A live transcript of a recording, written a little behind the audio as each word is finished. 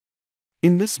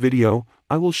In this video,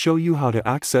 I will show you how to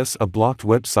access a blocked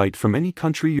website from any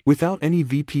country without any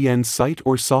VPN site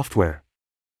or software.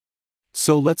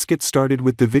 So let's get started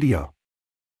with the video.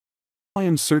 I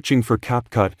am searching for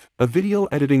CapCut, a video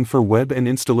editing for web and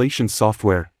installation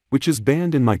software, which is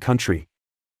banned in my country.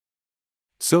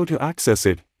 So to access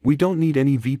it, we don't need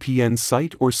any VPN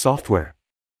site or software.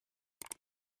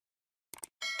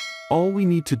 All we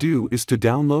need to do is to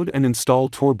download and install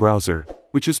Tor browser,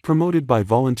 which is promoted by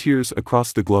volunteers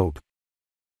across the globe.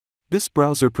 This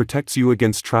browser protects you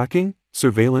against tracking,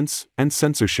 surveillance, and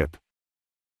censorship.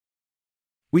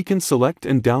 We can select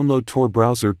and download Tor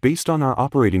browser based on our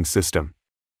operating system.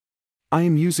 I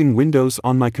am using Windows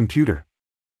on my computer.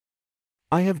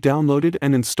 I have downloaded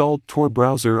and installed Tor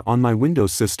browser on my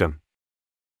Windows system.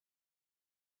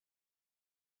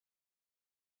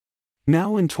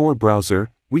 Now in Tor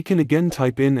browser, we can again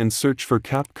type in and search for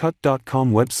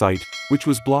CapCut.com website, which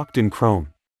was blocked in Chrome.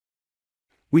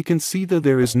 We can see that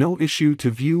there is no issue to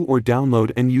view or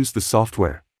download and use the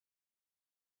software.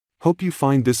 Hope you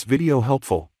find this video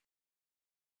helpful.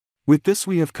 With this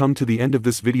we have come to the end of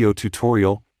this video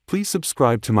tutorial. Please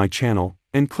subscribe to my channel,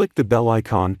 and click the bell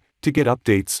icon, to get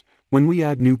updates when we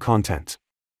add new content.